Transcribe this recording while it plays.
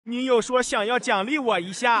女友说想要奖励我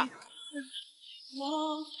一下。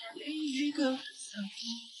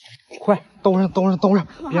快兜上，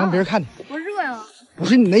别让别人看你。我热呀！不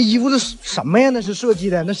是你那衣服是什么呀？那是设计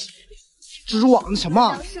的，那是蜘蛛网的什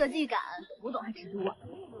么？叫设计感，不懂还蜘蛛网，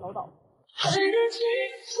老倒。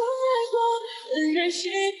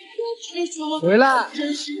回来。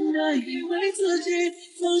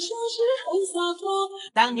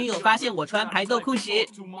当女友发现我穿排豆裤时，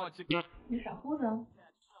你啥裤子啊？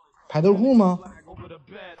排豆裤吗？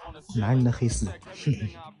拿你的黑丝。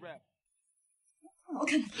我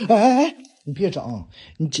看。哎，你别整，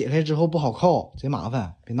你解开之后不好扣，贼麻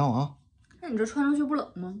烦，别闹啊。那你这穿上去不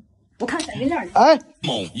冷吗？我看闪电链去。哎，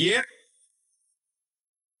某爷。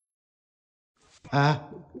哎，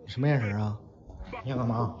什么眼神啊？你想干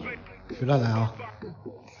嘛？别乱来啊！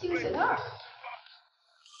系个鞋带儿。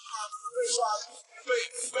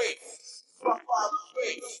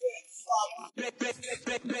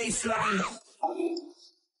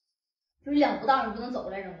就是两步道你不能走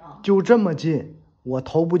来着吗？就这么近，我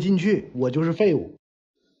投不进去，我就是废物。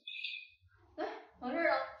哎，往这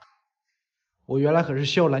儿啊！我原来可是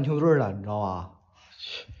校篮球队的，你知道吧？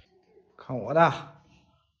看我的！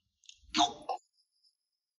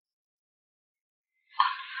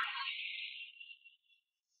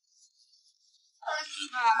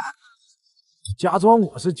假装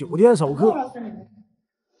我是酒店熟客。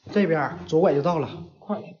这边左拐就到了，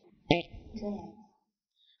快！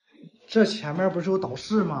这前面不是有导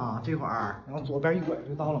视吗？这块儿，然后左边一拐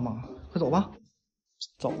就到了吗？快走吧，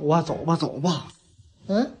走吧。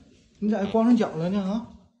嗯，你咋光上脚了呢？啊？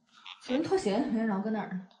有人脱鞋，然后搁哪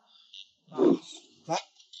儿呢？来，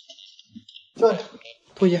这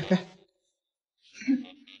脱鞋来。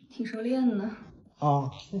挺熟练的。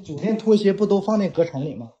啊，那酒店拖鞋不都放那隔层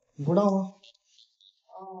里吗？你不知道吗？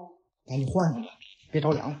哦。赶紧换上吧，别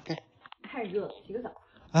着凉。该。太热了，洗个澡。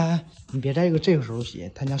哎，你别在这个时候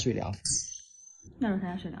洗，他家水凉。那时候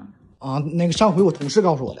他家水凉啊，那个上回我同事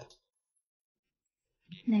告诉我的。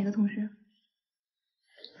哪个同事？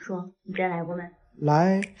说你之前来过没？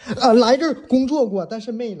来这儿工作过，但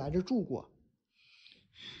是没来这儿住过。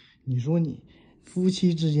你说你夫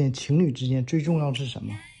妻之间、情侣之间最重要是什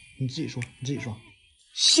么？你自己说，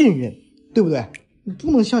信任，对不对？你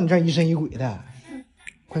不能像你这样疑神疑鬼的。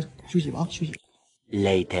快休息吧，休息。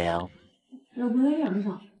Later。老婆在养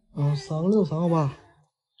啥？3个6，3个8。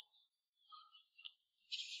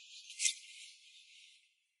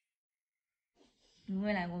你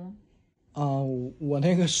没来过吗？我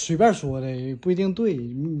那个随便说的，不一定对。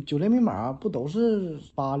酒店密码不都是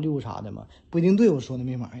86啥的吗？不一定对，我说的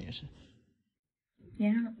密码也是。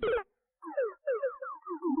连上了。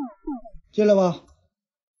进来吧。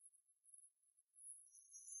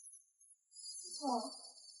哦，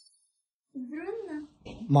你滋润呢？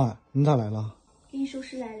妈呀，你咋来了？给你收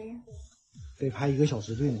拾来了呀。得排1个小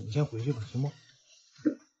时队呢，你先回去吧，行不？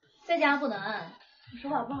在家不能，你手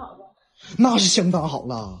法不好吧？那是相当好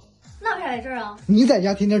了。那为啥来这儿啊？你在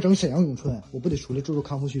家天天整沈阳咏春，我不得出来做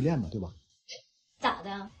康复训练吗？对吧？咋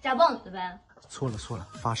的？家暴你的呗？错了，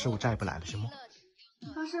发誓我再也不来了，行不？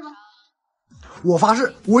发誓吧。我发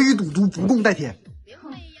誓，我与赌毒不共戴天。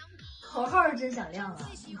口号是真响亮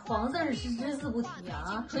啊！你黄字是只字不提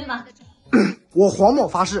啊！出去吧。我黄某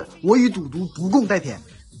发誓，我与赌毒不共戴天。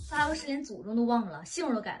发个誓连祖宗都忘了，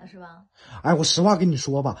姓都改了是吧？哎，我实话跟你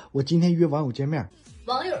说吧，我今天约网友见面。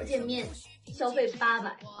网友见面消费800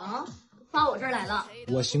啊，发我这儿来了。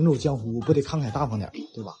我行走江湖，我不得慷慨大方点，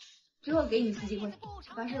对吧？最后给你一次机会，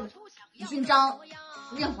发誓吧。你姓张，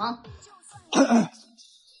不姓黄。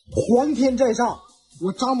皇天在上，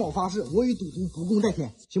我张某发誓，我与赌毒不共戴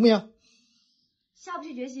天，行不行？下不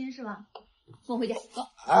去决心是吧？跟我回家，走。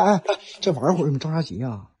哎，这玩会儿你着啥急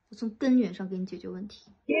呀？我从根源上给你解决问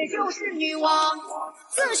题。也就是女王，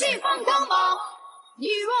自信放光芒，你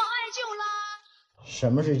若爱就来。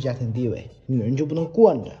什么是家庭地位？女人就不能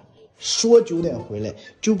惯着，说9点回来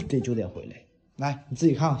就得9点回来。来，你自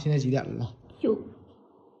己看看现在几点了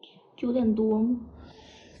？9点多吗？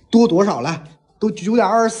多多少了？都9点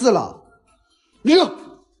24了。立正，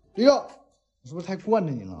我是不是太惯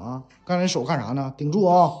着你了啊？刚才手干啥呢？顶住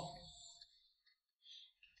啊！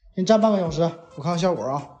先站半个小时，我看看效果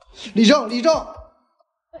啊。立正。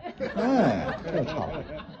哎，这差。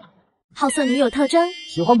好色女友特征：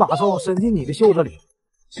喜欢把手伸进你的袖子里，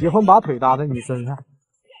喜欢把腿搭在你身上，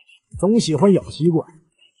总喜欢咬吸管。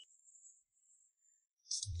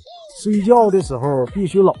睡觉的时候必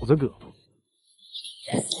须搂着胳膊。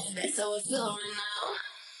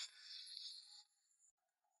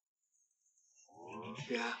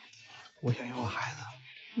姐，我想要个孩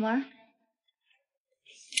子。玩。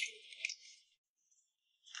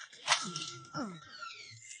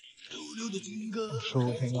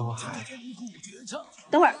收听到海。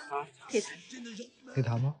等会儿可以弹，可以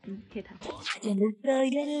弹吗？可以弹。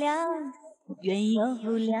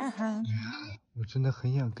我真的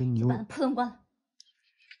很想跟你把它扑通关了。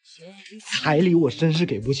彩礼我真是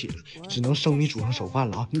给不起了，只能生米煮成熟饭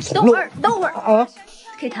了啊！你等会儿啊！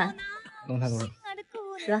可以弹。能弹多少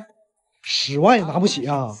10万。10万也拿不起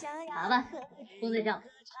啊8万，公对账。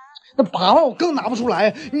那8万我更拿不出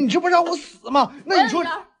来，你这不让我死吗？那你说，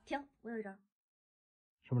停，我有一招。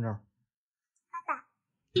什么招？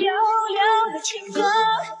溜溜的情歌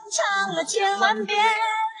唱了千万遍，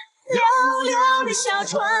溜溜的小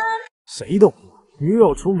船。谁懂？女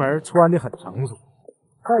友出门穿的很成熟，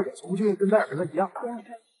看我出去跟他儿子一样。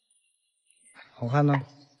好看呢？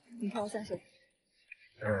你看我像谁？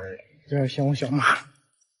有点像我小马。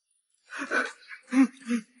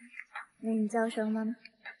那你叫什么呢？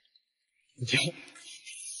你叫。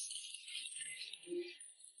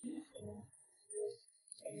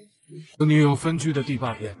和女友分居的第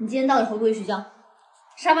8天，你今天到底回不回学校？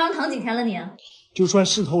沙发上躺几天了你？就算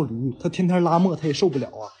是头驴，他天天拉磨，他也受不了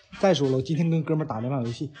啊。再说了，我今天跟哥们打2把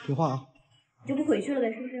游戏，听话啊。你就不回去了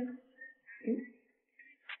呗，是不是？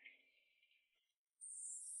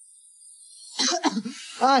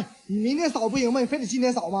哎，你明天扫不行吗？你非得今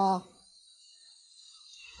天扫吗？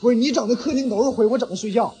不是你整的客厅都是灰，我怎么睡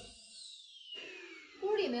觉？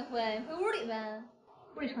屋里没灰，回屋里呗，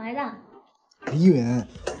屋里尘埃大。李允，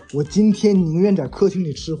我今天宁愿在客厅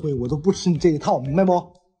里吃灰，我都不吃你这一套，明白不？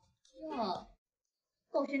哇，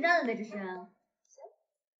狗旋战了呗，这是。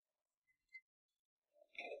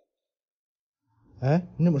哎，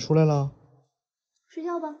你怎么出来了？睡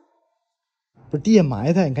觉吧，不是地也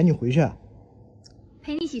埋汰，你赶紧回去。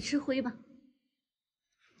陪你一起吃灰吧。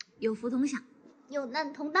有福同享，有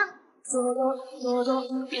难同当。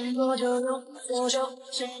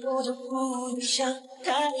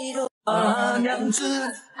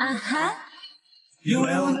啊哈。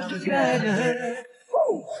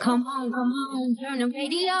Come on, come on, turn the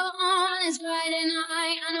radio on. It's Friday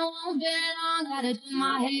night, and I won't be long. Gotta do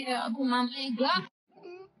my hair, put my makeup.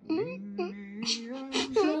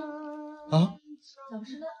 啊？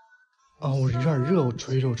啊，我有点热，我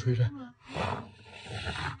吹吹。多吃点，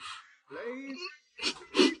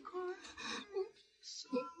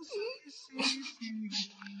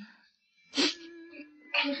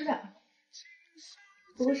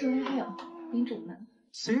不过声音还有，给你煮呢。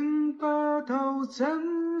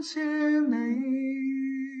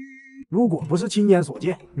如果不是亲眼所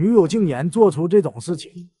见，女友竟然做出这种事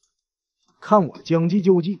情，看我将计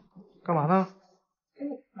就计。干嘛呢？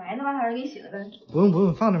埋那玩意儿给你洗了呗。不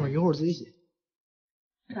用，放那边，一会儿我自己洗。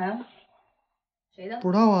啥呀？谁的？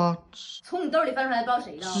不知道啊。从你兜里翻出来，不知道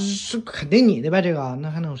谁的。是肯定你的呗，这个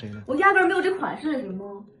那还能有谁的？我压根没有这款式，行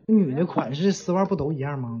不？女的款式丝袜不都一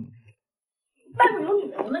样吗？外面有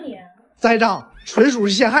女人吗你？栽赃，纯属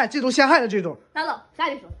是陷害，这都陷害了，这都。拉倒，啥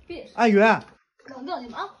也别说，别说。哎，云，冷静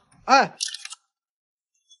点啊！哎，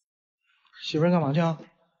媳妇儿干嘛去啊？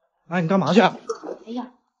哎，你干嘛去？哎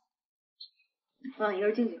呀，我让你一个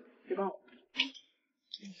人静静，别帮我。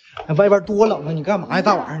哎，外边多冷啊！你干嘛呀？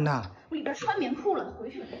大晚上的。我里边穿棉裤了，回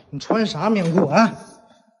去。你穿啥棉裤啊？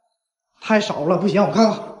太少了，不行，我看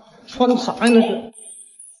看穿的啥呀？那是。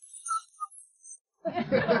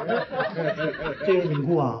这是棉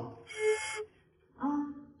裤啊？啊，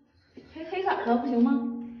黑色的不行吗？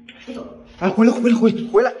我走。哎，回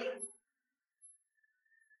来！